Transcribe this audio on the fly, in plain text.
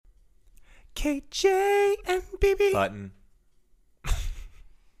KJ and BB. Button.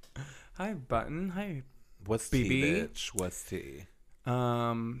 Hi, Button. Hi, What's BB? tea, bitch? What's tea?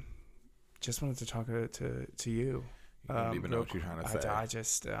 Just wanted to talk to you. You don't even know what you're trying to say. I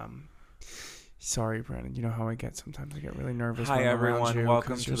just sorry, Brandon. You know how I get sometimes. I get really nervous. Hi, when I'm around everyone. you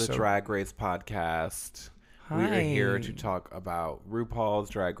Welcome 'cause to you're the so... Drag Race podcast. Hi. We are here to talk about RuPaul's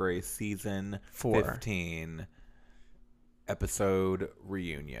Drag Race Season 15 episode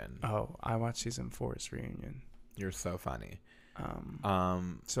Reunion. Oh, I watched season 4's Reunion. You're so funny.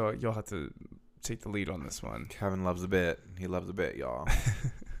 So you'll have to take the lead on this one. Kevin loves a bit. He loves a bit, y'all.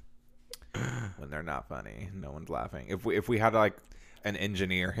 When they're not funny, no one's laughing. If we had like an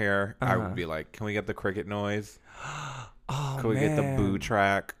engineer here, I would be like, can we get the cricket noise? Oh, can we get the boo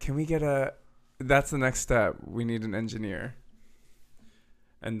track? Can we get a... That's the next step. We need an engineer.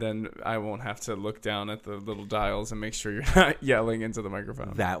 And then I won't have to look down at the little dials and make sure you're not yelling into the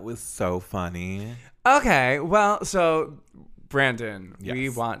microphone. That was so funny. Okay, well, so Brandon, Yes. we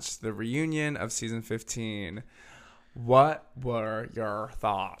watched the reunion of season 15. What were your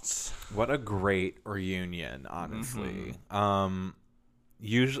thoughts? What a great reunion, honestly.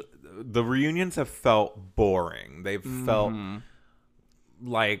 Usually the reunions have felt boring. They've felt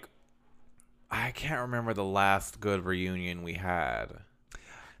like, I can't remember the last good reunion we had.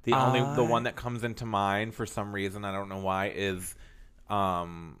 The one that comes into mind for some reason, I don't know why, is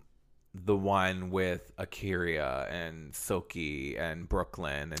the one with Akira and Silky and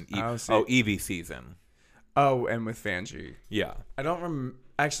Brooklyn and Evie season. Oh, and with Vanjie. Yeah. I don't remember.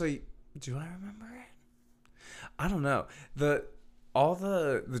 Actually, do I remember it? I don't know. All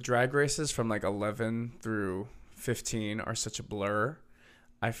the drag races from like 11 through 15 are such a blur.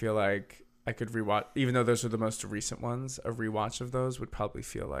 I feel like I could rewatch, even though those are the most recent ones, a rewatch of those would probably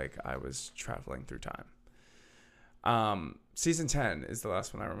feel like I was traveling through time. Season 10 is the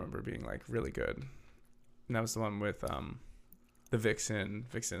last one I remember being like really good. And that was the one with the Vixen.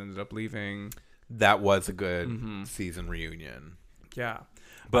 Vixen ended up leaving. That was a good season reunion. Yeah.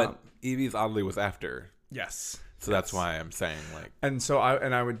 But Evie's oddly was after. Yes. So that's why I'm saying like. And so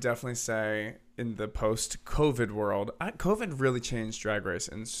I would definitely say in the post-COVID world, COVID really changed Drag Race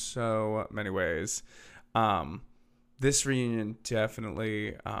in so many ways. This reunion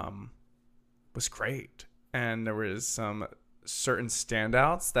definitely was great. And there was some certain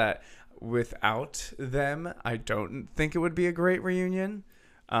standouts that without them, I don't think it would be a great reunion.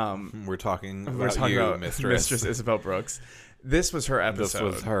 We're talking about Mistress Isabel Brooks. This was her episode. This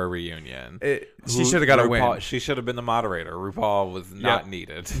was her reunion. She should have got a win. She should have been the moderator. RuPaul was not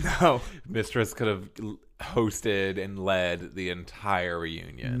needed. No. Mistress could have hosted and led the entire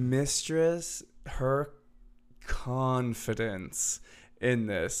reunion. Mistress, her confidence in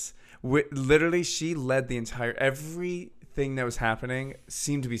this. Literally, she led the entire... Everything that was happening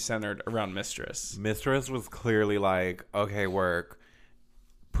seemed to be centered around Mistress. Mistress was clearly like, okay, work.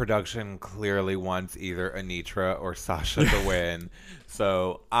 Production clearly wants either Anitra or Sasha to win,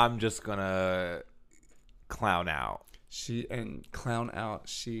 so I'm just gonna clown out. She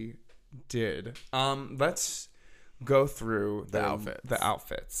did. Let's go through the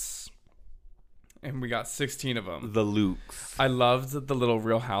outfits, and we got 16 of them. The looks. I loved the little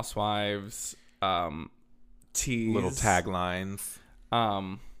Real Housewives tees, little taglines.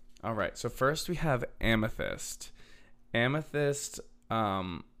 All right, so first we have Amethyst.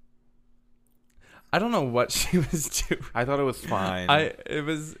 I don't know what she was doing. I thought it was fine. It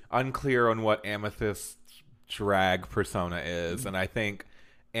was unclear on what Amethyst's drag persona is, and I think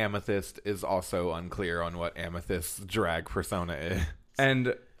Amethyst is also unclear on what Amethyst's drag persona is.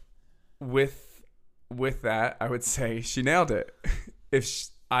 And with that, I would say she nailed it.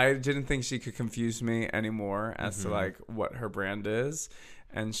 I didn't think she could confuse me anymore as to like what her brand is,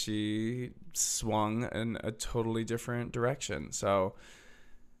 and she swung in a totally different direction. So,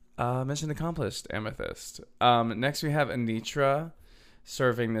 mission accomplished, Amethyst. Next we have Anitra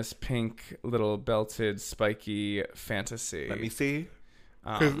serving this pink little belted spiky fantasy. Let me see.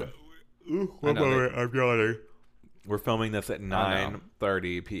 One moment, I'm yawning. We're filming this at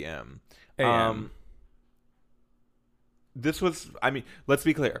 9:30 p.m. This was, let's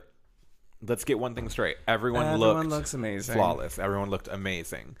be clear. Let's get one thing straight. Everyone looks amazing. Flawless. Everyone looked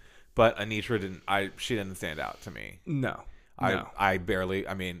amazing. But Anitra she didn't stand out to me. No. I barely,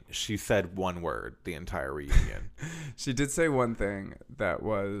 she said one word the entire reunion. She did say one thing that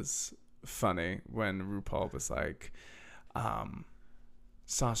was funny when RuPaul was like,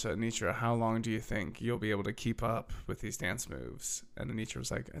 Sasha, Anitra, how long do you think you'll be able to keep up with these dance moves? And Anitra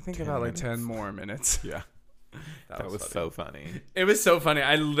was like, I think about like 10 more minutes. Yeah. That was so funny. It was so funny.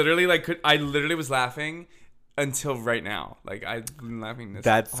 I literally was laughing until right now. Like, I've been laughing this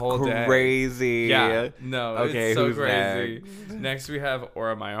That's whole day. crazy. Yeah, no, Okay, it's so who's crazy. next? Next, we have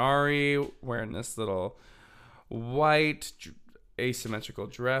Aura Mayari wearing this little white asymmetrical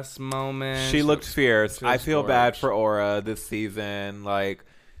dress moment. She looked fierce. I feel bad gorgeous. for Aura this season. Like,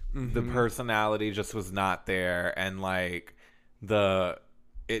 the Mhm. personality just was not there, and like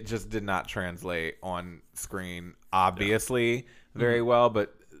it just did not translate on screen. Obviously, very well,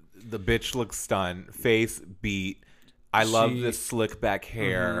 but the bitch looks stunned. Face beat. I love this slick back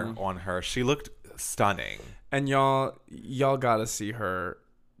hair on her. She looked stunning. And y'all gotta see her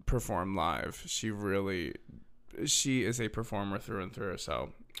perform live. She is a performer through and through.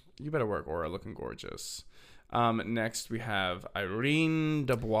 So you better work, Aura, looking gorgeous. Next we have Irene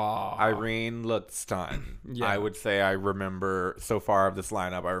Dubois. Irene looked stunned. Yeah. I would say I remember so far of this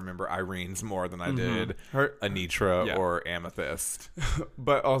lineup. I remember Irene's more than I did Anitra or Amethyst.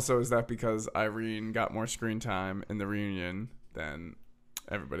 But also, is that because Irene got more screen time in the reunion than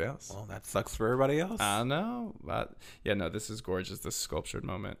everybody else? Well, that sucks for everybody else. I know, but yeah, no, this is gorgeous. This sculptured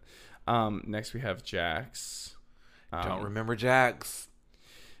moment. Next we have Jax. Don't remember Jax.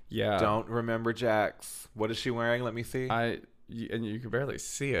 Yeah. Don't remember Jax. What is she wearing? Let me see. And you can barely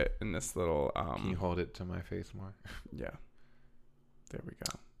see it in this little. Can you hold it to my face more? Yeah. There we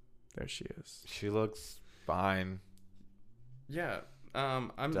go. There she is. She looks fine. Yeah.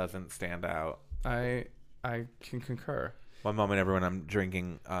 Doesn't stand out. I can concur. One moment, everyone. I'm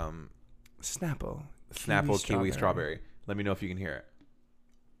drinking Snapple Kiwi Strawberry. Let me know if you can hear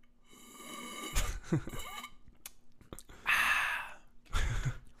it.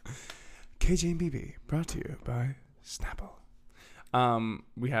 KJ and BB brought to you by Snapple.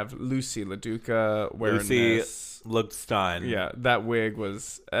 We have Lucy LaDuca wearing Lucy this. looked stunned. Yeah, that wig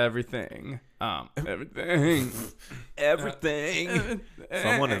was everything. Everything. Everything.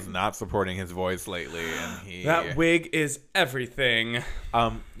 Someone is not supporting his voice lately, and that wig is everything.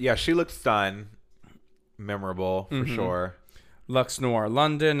 Yeah, she looked stunned. Memorable for sure. Lux Noir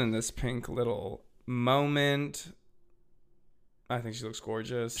London in this pink little moment. I think she looks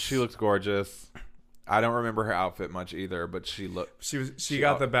gorgeous. She looks gorgeous. I don't remember her outfit much either, but she looked. She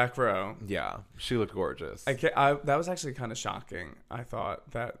got the back row. Yeah, she looked gorgeous. That was actually kind of shocking. I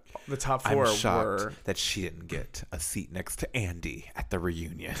thought that the top four I'm shocked were that she didn't get a seat next to Andy at the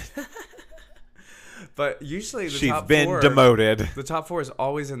reunion. But usually She's been demoted. The top four is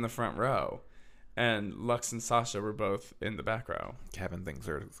always in the front row. And Lux and Sasha were both in the back row. Kevin thinks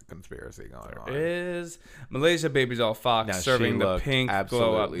there's a conspiracy going on. Is Malaysia Baby Doll Fox Now, serving the pink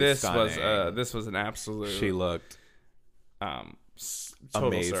glow up? This stunning. was an absolute. She looked total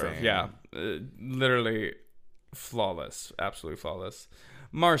amazing. serve. Yeah, literally flawless, absolutely flawless.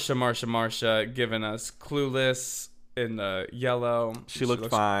 Marsha giving us Clueless in the yellow. She looked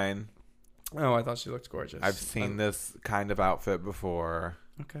fine. Oh, I thought she looked gorgeous. I've seen this kind of outfit before.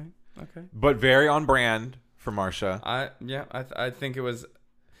 Okay. But very on brand for Marsha. I think it was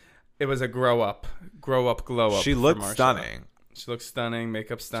a grow up glow up. She looked stunning. She looked stunning,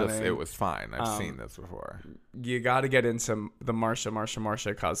 makeup stunning. It was fine. I've seen this before. You got to get into the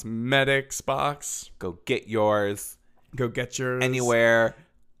Marsha Cosmetics box. Go get yours. Go get yours anywhere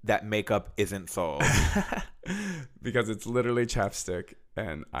that makeup isn't sold. Because it's literally chapstick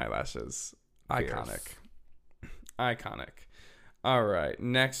and eyelashes. Fierce. Iconic. All right.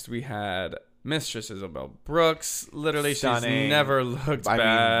 Next, we had Mistress Isabel Brooks. Literally, stunning. She's never looked bad.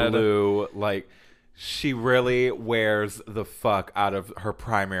 I mean, blue. Like, she really wears the fuck out of her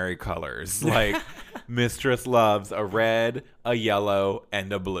primary colors. Like, Mistress loves a red, a yellow,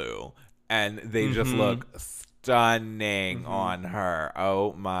 and a blue. And they just look stunning on her.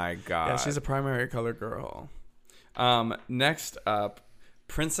 Oh, my God. Yeah, she's a primary color girl. Next up,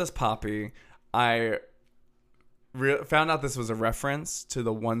 Princess Poppy. I found out this was a reference to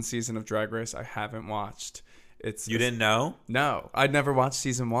the one season of Drag Race I haven't watched. You didn't know? No, I'd never watched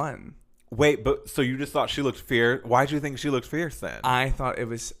season 1. Wait, but so you just thought she looked fierce? Why'd you think she looked fierce then? I thought it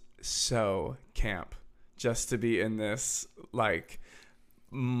was so camp just to be in this like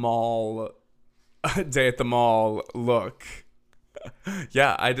mall day at the mall look.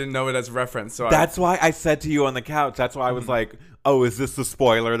 Yeah, I didn't know it as reference. So that's why I said to you on the couch. That's why I was like, "Oh, is this the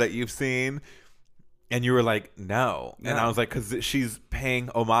spoiler that you've seen?" And you were like, no. And I was like, because she's paying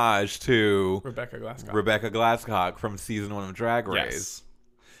homage to Rebecca Glasscock from season 1 of Drag Race.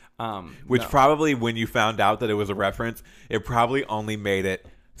 Yes. Which probably, when you found out that it was a reference, it probably only made it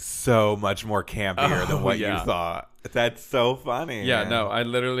so much more campier than what you thought. That's so funny. Yeah, no, I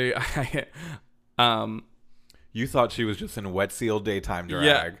literally... You thought she was just in wet seal daytime drag.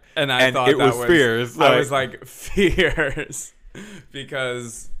 Yeah, and I thought it was fierce. I was like, fierce.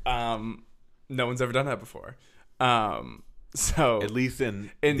 Because... no one's ever done that before. So at least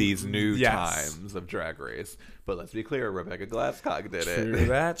in these new yes. times of Drag Race. But let's be clear, Rebecca Glasscock did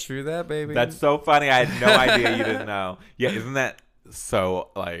it. True that, baby. That's so funny. I had no idea you didn't know. Yeah, isn't that so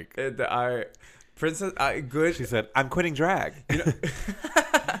like Princess good. She said, "I'm quitting drag." You know,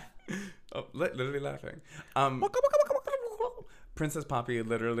 literally laughing. Princess Poppy,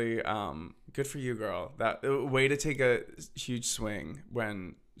 literally, good for you, girl. That way to take a huge swing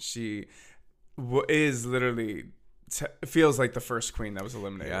when she is literally feels like the first queen that was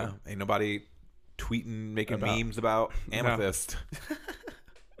eliminated. Yeah, ain't nobody tweeting, making memes about Amethyst.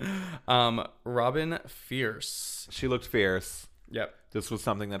 Robin Fierce. She looked fierce. Yep. This was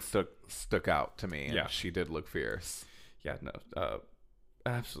something that stuck out to me. And yeah, she did look fierce. Yeah, no,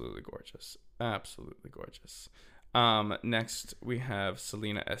 absolutely gorgeous. Absolutely gorgeous. Next we have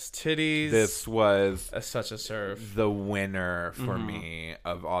Selena S. Titties. This was such a serve. The winner for me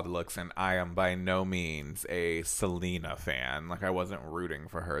of all the looks, and I am by no means a Selena fan. Like, I wasn't rooting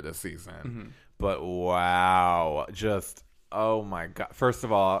for her this season. But wow, just, oh my God. First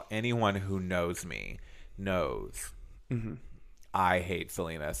of all, anyone who knows me knows I hate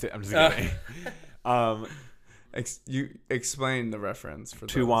Selena. I'm just kidding. You explain the reference for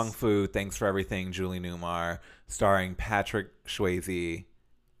To Wong Fu, Thanks for Everything, Julie Newmar, starring Patrick Swayze,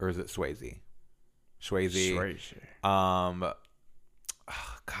 or is it Swayze? Swayze. Oh,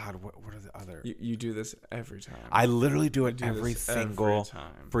 God, what are the other? You do this every time. I literally do it every single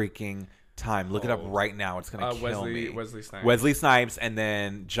freaking time. Look it up right now. It's gonna kill me. Wesley Snipes. Wesley Snipes, and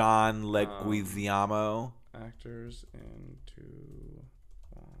then John Leguizamo. Actors in To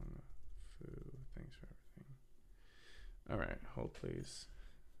Wong Fu, Thanks for Everything. All right, hold please.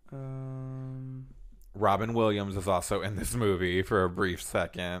 Robin Williams is also in this movie for a brief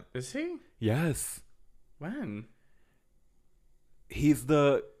second. Is he? Yes. When? He's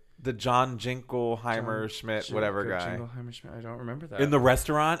the John Jingleheimer Schmidt, whatever guy. Jingleheimer Schmidt. I don't remember that. In the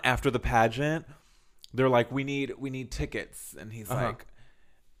restaurant after the pageant, they're like, "We need tickets," and he's like,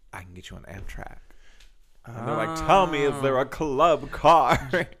 "I can get you on Amtrak." And they're like, "Tell me, is there a club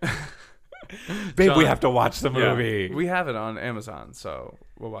car?" Babe, we have to watch the movie. Yeah, we have it on Amazon, so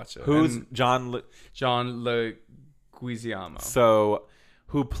we'll watch it. Who's John Leguizamo? So,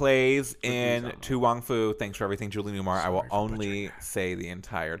 who plays in To Wong Fu, Thanks for Everything, Julie Newmar. I will only say the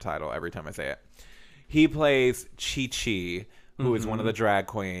entire title every time I say it. He plays Chi-Chi, who is one of the drag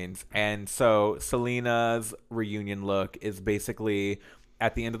queens. And so Selena's reunion look is basically,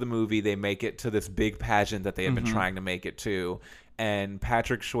 at the end of the movie, they make it to this big pageant that they have been trying to make it to. And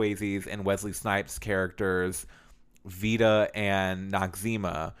Patrick Swayze's and Wesley Snipes' characters, Vita and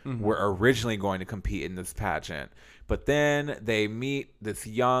Noxzema, were originally going to compete in this pageant. But then they meet this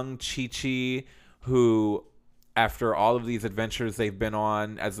young Chi-Chi who, after all of these adventures they've been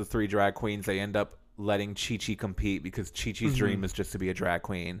on as the three drag queens, they end up letting Chi-Chi compete because Chi-Chi's dream is just to be a drag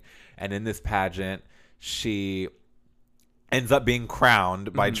queen. And in this pageant, she ends up being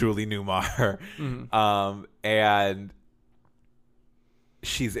crowned by Julie Newmar. And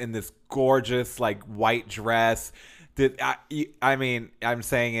she's in this gorgeous, like, white dress. I mean, I'm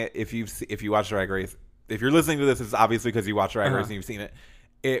saying it, if you watch Drag Race, if you're listening to this, it's obviously because you watch Drag Race and you've seen it.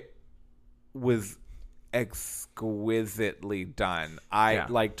 It was exquisitely done.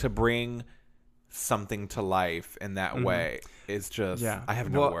 Like, to bring something to life in that way is just, I have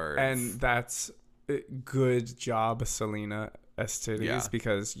no words. And that's a good job, Selena Estides,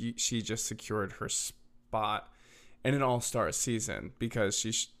 because she just secured her spot in an all-star season because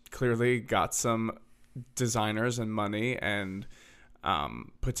she clearly got some designers and money and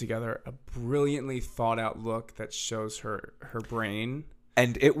put together a brilliantly thought out look that shows her brain.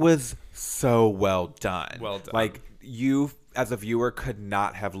 And it was so well done. Well done. Like, you as a viewer could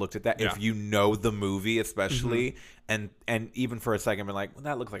not have looked at that if you know the movie, especially, and even for a second been like, well,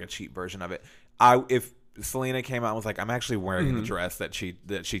 that looks like a cheap version of it. If Selena came out and was like, I'm actually wearing the dress that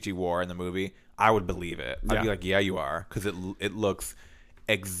Chi-Chi wore in the movie, I would believe it. I'd be like, yeah, you are, because it looks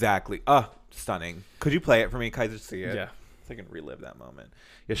exactly stunning. Could you play it for me? Can I just see it? Yeah. So I can relive that moment.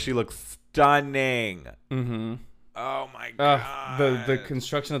 Yeah, she looks stunning. Oh my God. The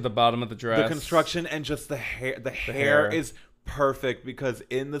construction at the bottom of the dress. The construction and just the hair. The hair is perfect because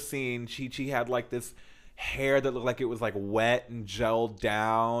in the scene, Chi-Chi had like this hair that looked like it was like wet and gelled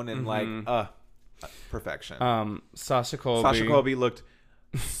down and perfection. Sasha Colby looked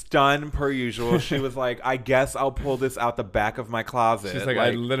stunned per usual. She was like, I guess I'll pull this out the back of my closet. She's like,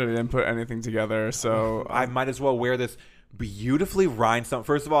 I literally didn't put anything together, so I might as well wear this beautifully rhinestone.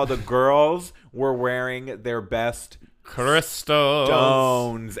 First of all, the girls were wearing their best crystals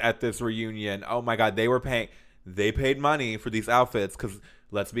stones at this reunion. Oh my God, they paid money for these outfits because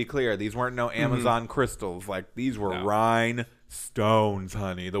let's be clear, these weren't no Amazon crystals. Like, these were No. rhinestones,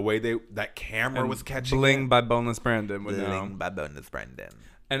 honey. The way that camera was catching Bling it. by Boneless Brandon would know. Bling by Bonus Brendan.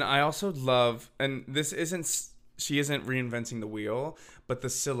 And I also love, and this isn't, she isn't reinventing the wheel, but the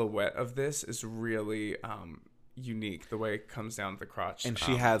silhouette of this is really unique. The way it comes down to the crotch. And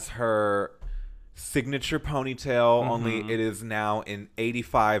she has her signature ponytail, only it is now in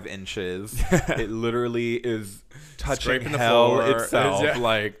 85 inches. It literally is touching Scraping the hell floor. itself. Yeah.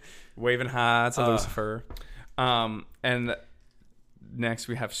 Like, waving high to Lucifer. And next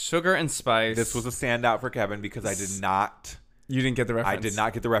we have Sugar and Spice. this was a standout for Kevin because I did not... You didn't get the reference. I did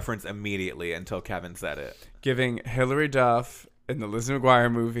not get the reference immediately until Kevin said it. Giving Hilary Duff in the Lizzie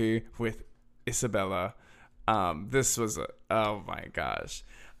McGuire movie with Isabella. This was oh my gosh.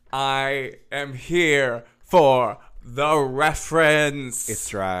 I am here for the reference. It's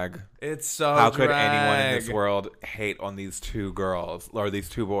drag. It's so How drag. could anyone in this world hate on these two girls or these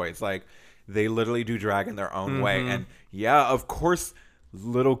two boys? Like, they literally do drag in their own way. And yeah, of course,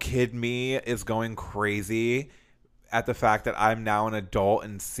 little kid me is going crazy at the fact that I'm now an adult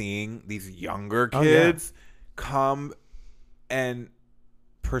and seeing these younger kids come and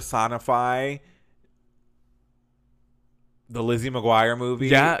personify the Lizzie McGuire movie.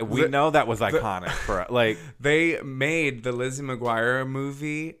 Yeah, we know that was iconic for like They made the Lizzie McGuire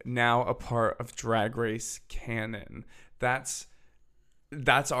movie now a part of Drag Race canon. That's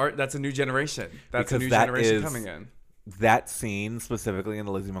art. That's a new generation. That's a Because new that generation is- coming in. that scene specifically in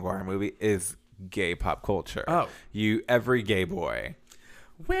the Lizzie McGuire movie is gay pop culture. Oh. Every gay boy.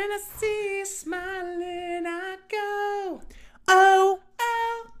 When I see you smiling, I go. Oh,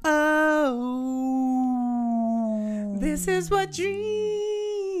 oh, oh. This is what dreams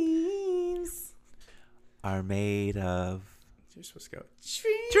Are made of You're supposed to go.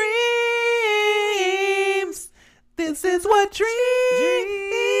 dreams. This is what dreams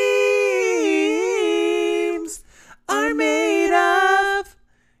are made of.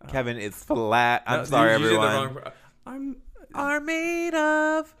 Kevin, it's flat. I'm sorry, everyone. Are made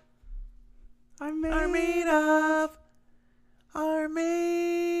of. Are made of. Are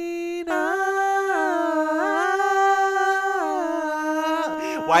made of.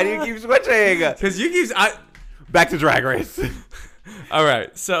 Why do you keep switching? Because you keep. Back to Drag Race. All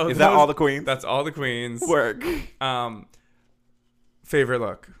right. So Is that all the queens? That's all the queens. Work. Favorite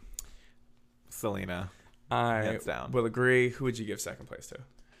look. Selena. I Hands down. will agree. Who would you give second place to?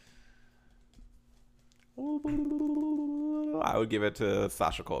 I would give it to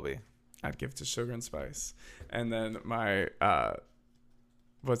Sasha Colby. I'd give it to Sugar and Spice. And then my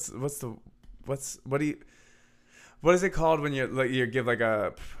what is it called when you give like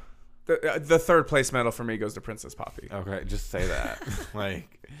the third place medal for me goes to Princess Poppy. Okay, just say that.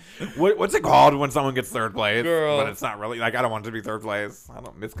 Like, what's it called when someone gets third place? Girl. But it's not really like I don't want it to be third place. I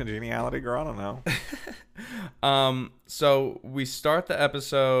don't Miss Congeniality, girl. I don't know. So we start the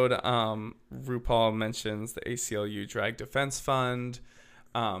episode. RuPaul mentions the ACLU Drag Defense Fund.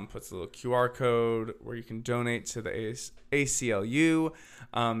 Puts a little QR code where you can donate to the ACLU,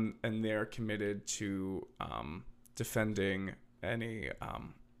 and they're committed to defending any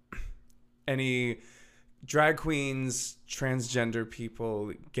drag queens, transgender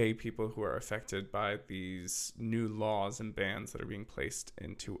people, gay people who are affected by these new laws and bans that are being placed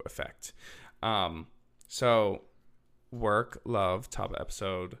into effect. So work, love, top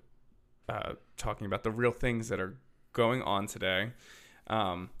episode, talking about the real things that are going on today.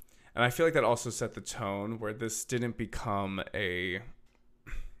 And I feel like that also set the tone where this didn't become a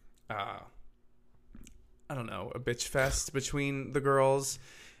bitch fest between the girls.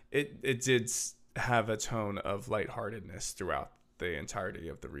 It did have a tone of lightheartedness throughout the entirety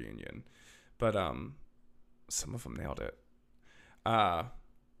of the reunion, but some of them nailed it.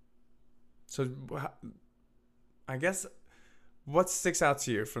 So I guess what sticks out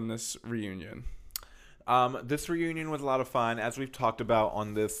to you from this reunion? This reunion was a lot of fun. As we've talked about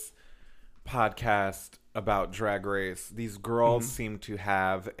on this podcast about Drag Race, these girls seem to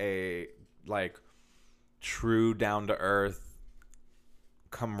have a like true down to earth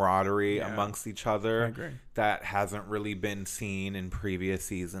camaraderie amongst each other. I agree. That hasn't really been seen in previous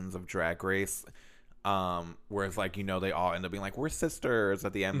seasons of Drag Race. Whereas like, they all end up being like, we're sisters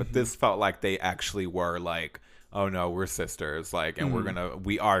at the end, but this felt like they actually were like, oh no, we're sisters, like, and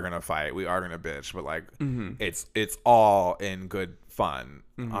we are gonna fight, we are gonna bitch, but like it's all in good fun.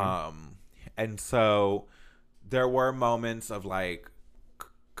 And so there were moments of like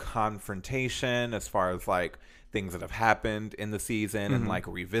confrontation as far as like things that have happened in the season and like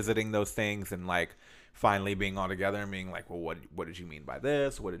revisiting those things and like finally being all together and being like, well, what did you mean by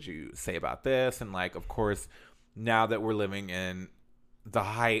this? What did you say about this? And like, of course, now that we're living in the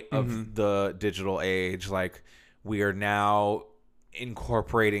height of the digital age. Like, we are now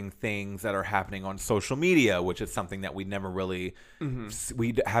incorporating things that are happening on social media, which is something that we never really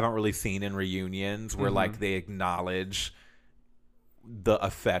we haven't really seen in reunions, where like they acknowledge the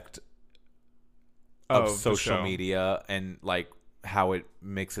effect of social media and like how it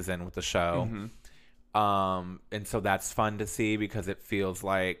mixes in with the show. And so that's fun to see, because it feels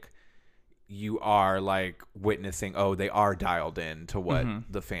like you are like witnessing, they are dialed in to what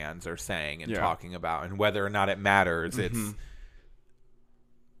the fans are saying and talking about, and whether or not it matters, it's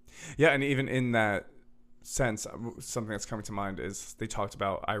and even in that sense, something that's coming to mind is they talked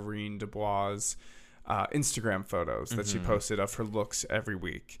about Irene Dubois' Instagram photos that she posted of her looks every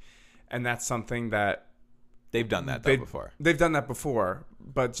week, and that's something that they've done that before. They've done that before,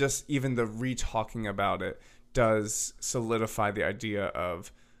 but just even the re-talking about it does solidify the idea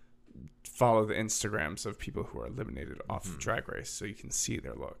of follow the Instagrams of people who are eliminated off of Drag Race so you can see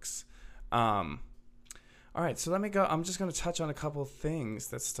their looks. All right, so let me go. I'm just going to touch on a couple things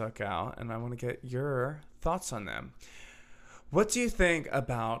that stuck out, and I want to get your thoughts on them. What do you think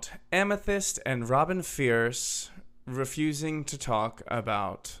about Amethyst and Robin Fierce refusing to talk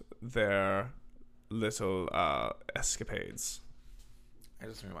about their little escapades? I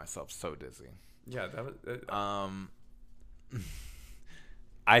just made myself so dizzy. Yeah, that was...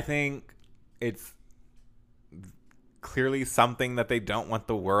 I think it's clearly something that they don't want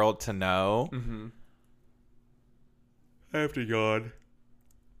the world to know. I have to yawn.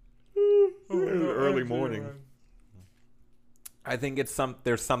 Early morning. I think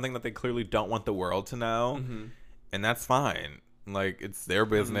there's something that they clearly don't want the world to know, and that's fine. Like, it's their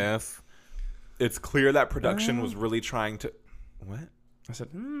business. It's clear that production was really trying to... What? I said,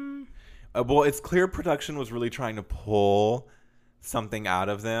 well, it's clear production was really trying to pull something out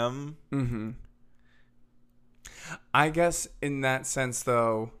of them. I guess in that sense,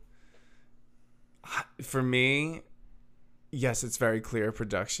 though, for me, yes, it's very clear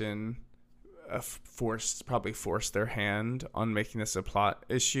production probably forced their hand on making this a plot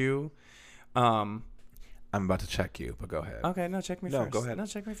issue. I'm about to check you, but go ahead. Okay, no, check me first. No, go ahead. No,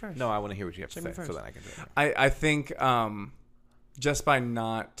 check me first. No, I want to hear what you have to say so then I can do it. I think just by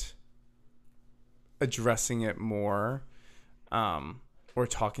not addressing it more, or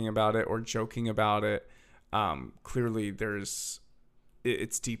talking about it or joking about it, clearly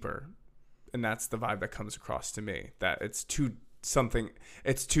it's deeper, and that's the vibe that comes across to me, that it's too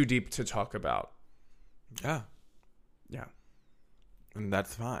deep to talk about. Yeah And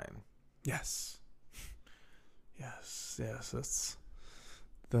that's fine. Yes,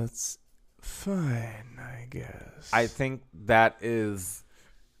 that's fine, I guess. I think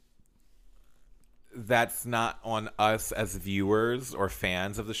that's not on us as viewers or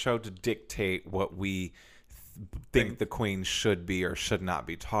fans of the show to dictate what we think the queen should be or should not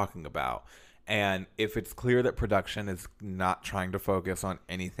be talking about. And if it's clear that production is not trying to focus on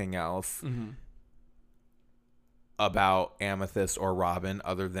anything else about Amethyst or Robin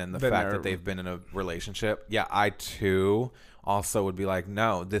other than the fact that they've been in a relationship, I too also would be like,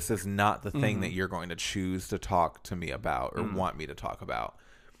 no, this is not the thing that you're going to choose to talk to me about or want me to talk about,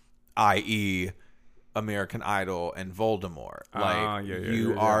 i.e. American Idol and Voldemort. Like,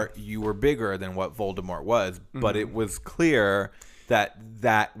 you were bigger than what Voldemort was, but it was clear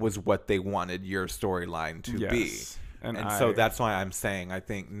that was what they wanted your storyline to be. And so that's why I'm saying, I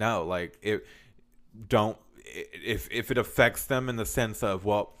think, no, like, if it affects them in the sense of,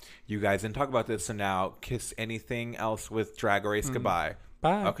 well, you guys didn't talk about this, so now kiss anything else with Drag Race goodbye.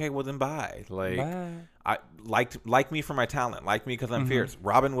 Bye. Okay, well then bye. Like, bye. I like me for my talent, like me because I'm fierce.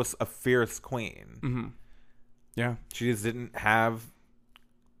 Robin was a fierce queen. Yeah, she just didn't have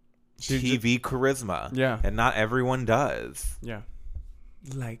TV charisma. Yeah, and not everyone does. Yeah,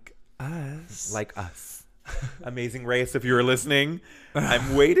 like us. Amazing Race, if you're listening,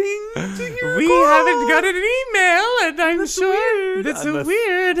 I'm waiting to hear. We haven't got an email, and I'm sure that's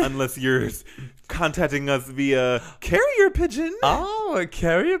weird. Unless you're contacting us via carrier pigeon. Oh, a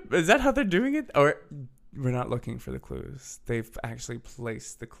carrier? Is that how they're doing it? Or we're not looking for the clues. They've actually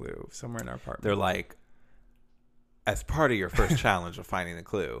placed the clue somewhere in our apartment. They're like, as part of your first challenge of finding the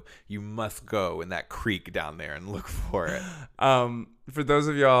clue, you must go in that creek down there and look for it. For those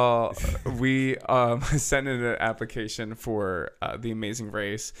of y'all, we sent in an application for The Amazing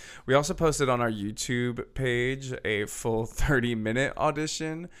Race. We also posted on our YouTube page a full 30-minute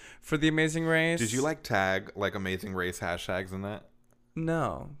audition for The Amazing Race. Did you tag Amazing Race hashtags in that?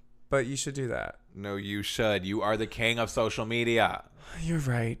 No, but you should do that. No, you should. You are the king of social media. You're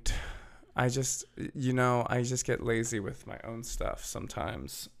right. I just get lazy with my own stuff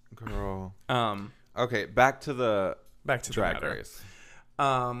sometimes. Girl. Okay, back to Drag Race.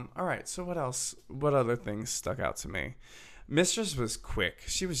 All right. So what else? What other things stuck out to me? Mistress was quick.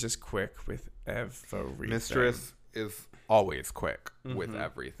 She was just quick with everything. Mistress is always quick with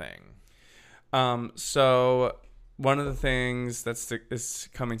everything. So one of the things that is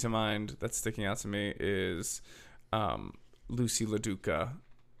coming to mind that's sticking out to me is Lucy LaDuca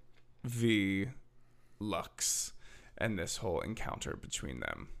v. Lux and this whole encounter between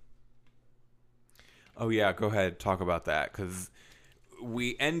them. Oh, yeah. Go ahead. Talk about that. Because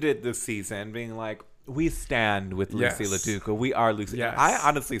we ended the season being like, we stand with Lucy LaDuca. We are Lucy. Yes. I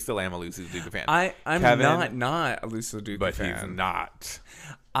honestly still am a Lucy LaDuca fan. I'm Kevin, not a Lucy LaDuca but fan. he's not.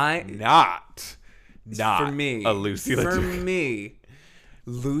 Not for me. A Lucy LaDuca. For me,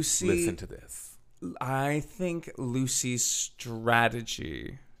 Lucy. Listen to this. I think Lucy's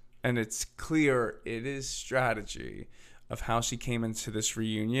strategy, and it's clear it is strategy of how she came into this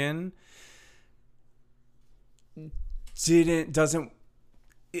reunion. It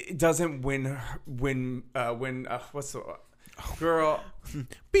doesn't win what's the girl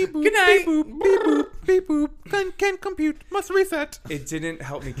Beep boop, good night. beep boop, beep boop, beep boop. Can't compute, must reset. It didn't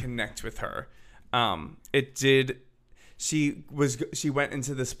help me connect with her. It did. She went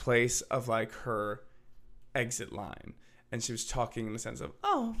into this place of like her exit line, and she was talking in the sense of,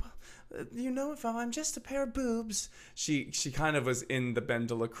 oh, if I'm just a pair of boobs. She kind of was in the Ben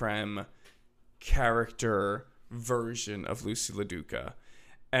de la Creme character version of Lucy LaDuca,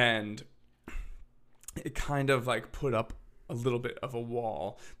 and it kind of like put up a little bit of a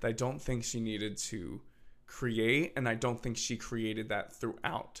wall that I don't think she needed to create, and I don't think she created that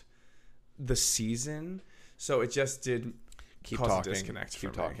throughout the season. So it just did cause a disconnect.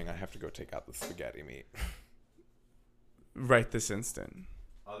 Keep talking. I have to go take out the spaghetti meat. Right this instant.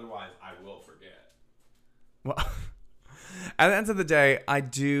 Otherwise, I will forget. Well, at the end of the day,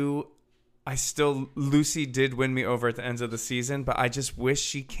 Lucy did win me over at the end of the season, but I just wish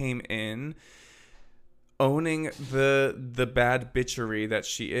she came in owning the bad bitchery that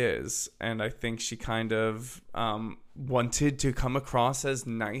she is. And I think she kind of wanted to come across as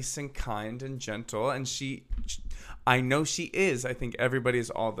nice and kind and gentle. And I know she is. I think everybody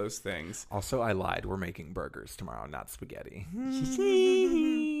is all those things. Also, I lied. We're making burgers tomorrow, not spaghetti.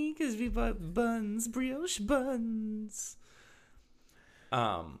 Because we bought buns, brioche buns.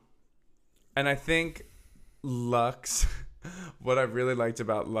 And I think Lux, what I really liked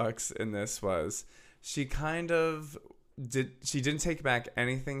about Lux in this was she kind of she didn't take back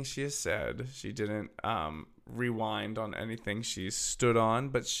anything she has said. She didn't rewind on anything she stood on,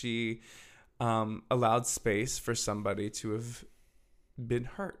 but she allowed space for somebody to have been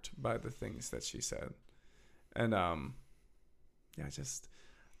hurt by the things that she said. And I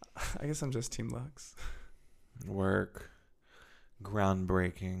guess I'm just Team Lux. Work.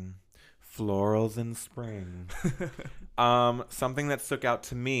 Groundbreaking. Florals in spring. Something that stuck out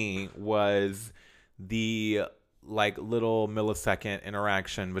to me was the like little millisecond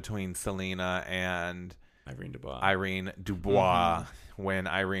interaction between Selena and Irene Dubois when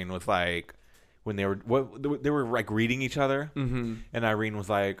Irene was like, when they were like reading each other, and Irene was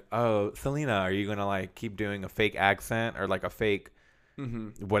like, "Oh, Selena, are you gonna like keep doing a fake accent or like a fake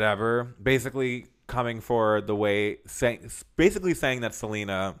whatever?" Basically coming for the way saying that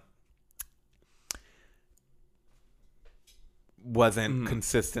Selena wasn't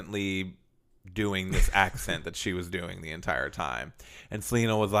consistently doing this accent that she was doing the entire time. And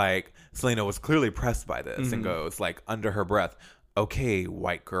Selena was clearly pressed by this and goes like under her breath, "Okay,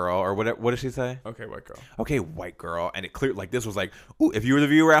 white girl," or what did she say? Okay, white girl. Okay, white girl. And it clear like this was like, ooh, if you were the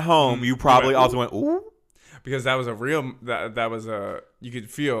viewer at home, you probably also went, ooh. Because that was a real, that was a, you could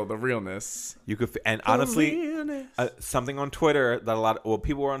feel the realness. You could, and honestly, something on Twitter that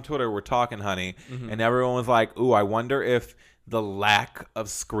people were on Twitter were talking, honey, and everyone was like, ooh, I wonder if the lack of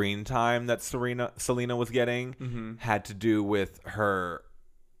screen time that Selena was getting had to do with her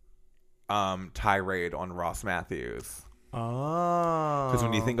tirade on Ross Matthews. Oh. Because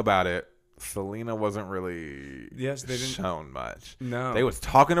when you think about it, Selena wasn't really they didn't shown much. No. They was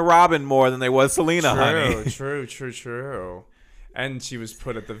talking to Robin more than they was Selena, honey. True. And she was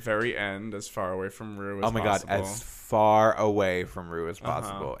put at the very end as far away from Rue as possible. Oh my God, as far away from Rue as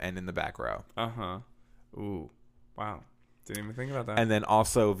possible and in the back row. Ooh. Wow. Didn't even think about that. And then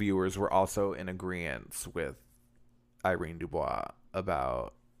also viewers were also in agreement with Irene Dubois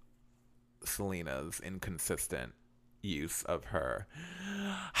about Selena's inconsistent use of her.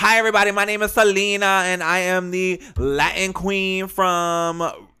 Hi everybody, my name is Selena and I am the Latin queen from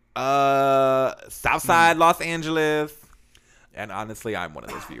Southside Los Angeles. And honestly, I'm one of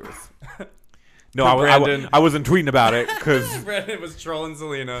those viewers. No, I wasn't tweeting about it because Brandon was trolling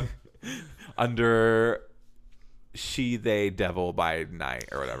Selena under she, they, devil by night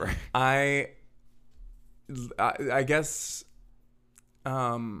or whatever. I guess,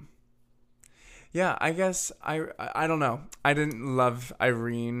 yeah, I guess I don't know. I didn't love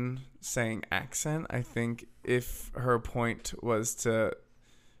Irene saying accent. I think if her point was to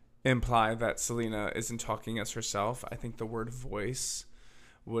imply that Selena isn't talking as herself, I think the word voice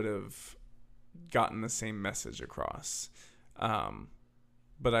would have gotten the same message across.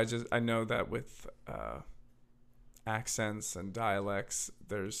 But I know that with accents and dialects,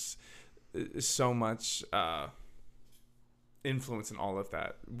 there's so much influence in all of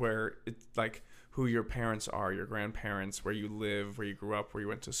that, where it's like who your parents are, your grandparents, where you live, where you grew up, where you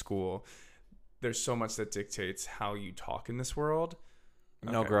went to school. There's so much that dictates how you talk in this world.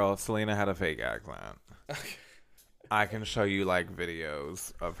 Okay. No, girl, Selena had a fake accent. Okay. I can show you like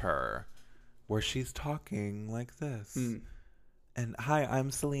videos of her where she's talking like this. And hi,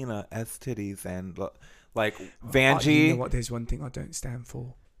 I'm Selena S titties, and like Vanjie. You know what? There's one thing I don't stand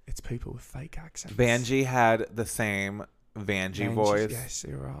for. It's people with fake accents. Vanjie had the same Vanjie voice. Yes,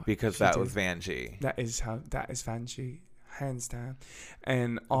 you're right. Because that was Vanjie. That is Vanjie, hands down.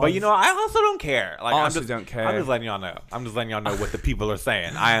 But you know, I also don't care. Like, I also don't care. I'm just letting y'all know. I'm just letting y'all know what the people are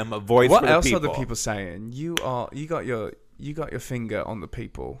saying. I am a voice for the people. What else are the people saying? You got your finger on the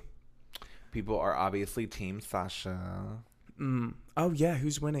people. People are obviously Team Sasha. Oh yeah,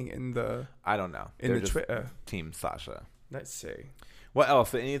 who's winning in the? I don't know. In the Twitter. Team Sasha. Let's see. What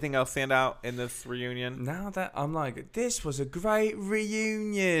else? Did anything else stand out in this reunion? Now that I'm like, this was a great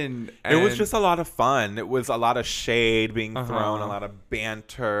reunion. It was just a lot of fun. It was a lot of shade being thrown, a lot of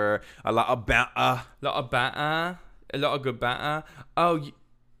banter, a lot of banter, a lot of good banter. Oh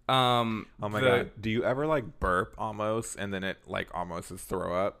my god! Do you ever like burp almost, and then it like almost is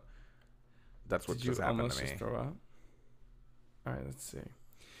throw up? That's what just happened to me. Throw up? All right, let's see.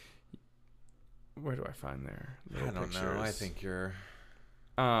 Where do I find their little I don't pictures? know. I think you're.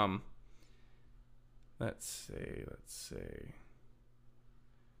 Let's see.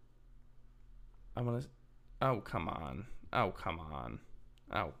 I'm gonna. Oh come on.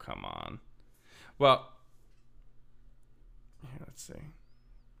 Well, here, let's see.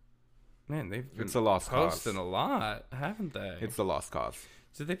 Man, they've been It's a lost posting cause. a lot, haven't they? It's a lost cause.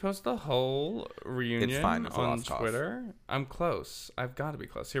 Did they post the whole reunion It's fine. It's a on lost cause. Twitter? I'm close. I've got to be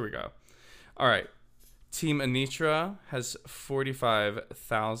close. Here we go. All right. Team Anitra has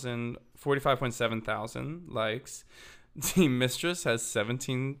 45.7 thousand likes. Team Mistress has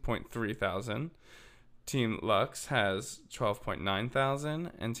 17.3 thousand. Team Lux has 12.9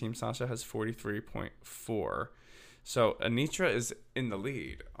 thousand. And Team Sasha has 43.4. So Anitra is in the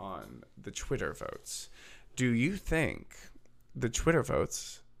lead on the Twitter votes. Do you think the Twitter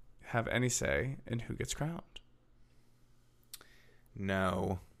votes have any say in who gets crowned?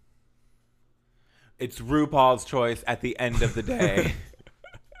 No. It's RuPaul's choice at the end of the day.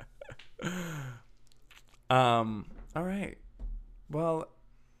 All right. Well,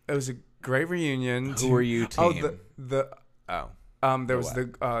 it was a great reunion. Who are you, team? There was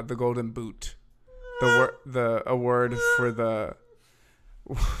what? the Golden Boot. The award for the.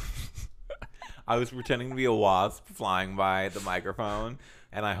 I was pretending to be a wasp flying by the microphone,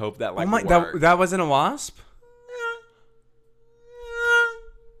 and I hope that worked. That wasn't a wasp?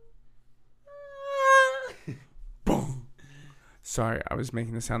 Boom. Sorry, I was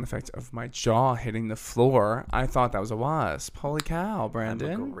making the sound effect of my jaw hitting the floor. I thought that was a wasp. Holy cow,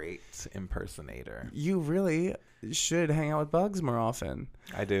 Brandon. I'm a great impersonator. You really should hang out with bugs more often.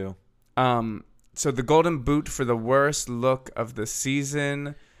 I do. So the Golden Boot for the worst look of the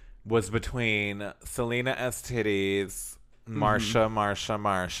season was between Selena S. Titties,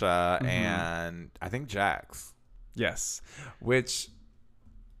 Marsha, and I think Jax. Yes. Which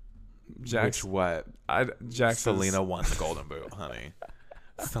what? Selena won the Golden Boot, honey.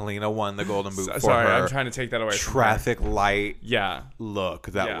 Selena won the Golden Boot for sorry, her I'm trying to take that away traffic from her. light Yeah. look.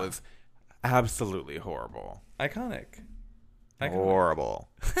 That was absolutely horrible. Iconic. Horrible.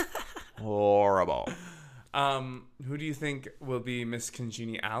 Horrible. Who do you think will be Miss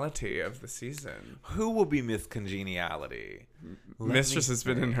Congeniality of the season? Who will be Miss Congeniality? Mistress has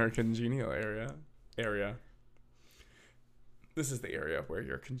been in her congenial area. This is the area where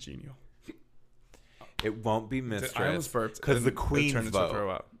you're congenial. It won't be Mistress. I almost burped because the Queen's turned vote. Into throw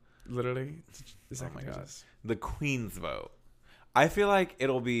up. Literally. Is that my God. The Queen's vote. I feel like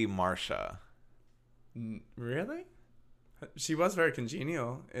it'll be Marsha. Really? She was very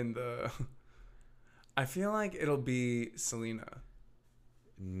congenial in the. I feel like it'll be Selena.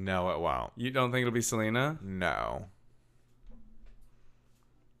 No, it won't. You don't think it'll be Selena? No.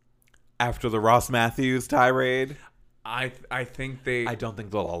 After the Ross Matthews tirade? I think they. I don't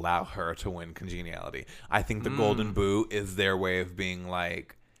think they'll allow her to win Congeniality. I think the Golden Boot is their way of being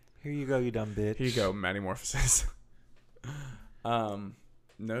like, here you go, you dumb bitch. Here you go, Metamorphosis.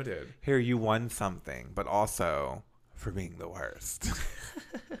 Noted. Here, you won something, but also for being the worst.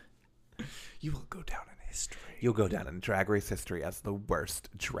 You will go down in history. You'll go down in Drag Race history as the worst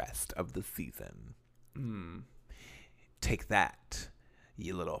dressed of the season. Take that,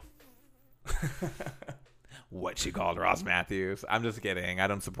 you little... What she called Ross Matthews. I'm just kidding. I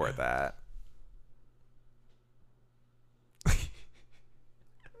don't support that.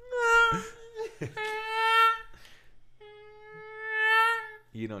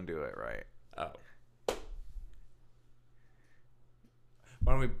 You don't do it right. Oh.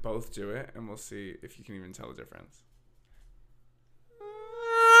 Why don't we both do it and we'll see if you can even tell the difference.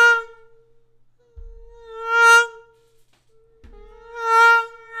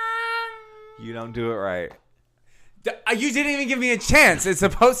 You don't do it right. You didn't even give me a chance. It's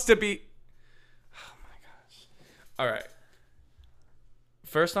supposed to be... Oh my gosh. All right.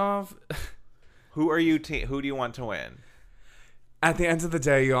 First off... Who are you? Who do you want to win? At the end of the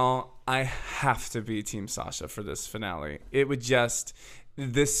day, y'all, I have to be Team Sasha for this finale. It would just...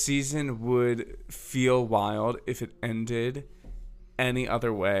 This season would feel wild if it ended any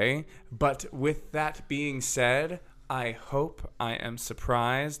other way. But with that being said, I hope I am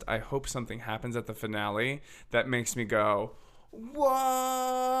surprised. I hope something happens at the finale that makes me go,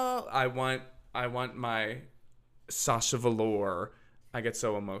 whoa! I want my Sasha Velour. I get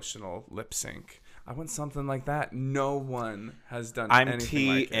so emotional. Lip sync. I want something like that. No one has done anything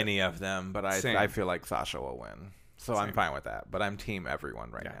like it. Any of them, but I feel like Sasha will win. So I'm fine with that. But I'm team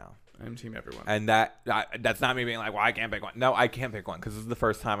everyone now. I'm team everyone. And that's not me being like, well, I can't pick one. No, I can't pick one because this is the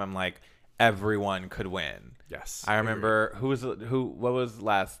first time I'm like, everyone could win. Yes. I remember what was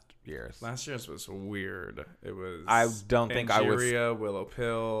last year's? Last year's was weird. It was I don't think Angeria, Willow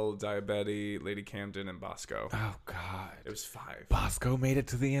Pill, Diabetes, Lady Camden, and Bosco. Oh God. It was 5. Bosco made it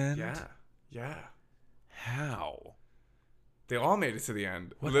to the end? Yeah. How? They all made it to the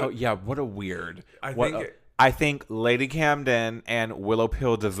end. What a weird. I think Lady Camden and Willow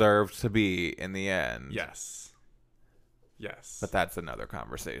Pill deserved to be in the end. Yes. But that's another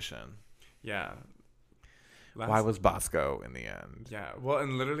conversation. Yeah. Why was Bosco in the end? Yeah. Well,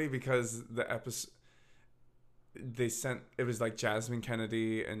 and literally because the episode it was like Jasmine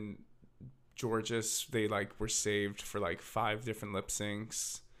Kennedy and Georges, they like were saved for like 5 different lip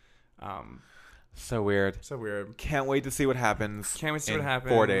syncs. So weird. Can't wait to see what happens.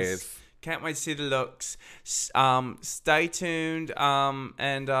 4 days. Can't wait to see the looks. Stay tuned.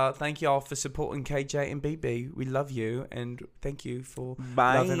 And thank you all for supporting KJ and BB. We love you. And thank you for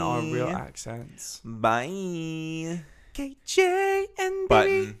loving our real accents. Bye. KJ and BB.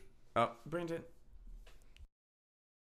 Button. Oh, Brandon.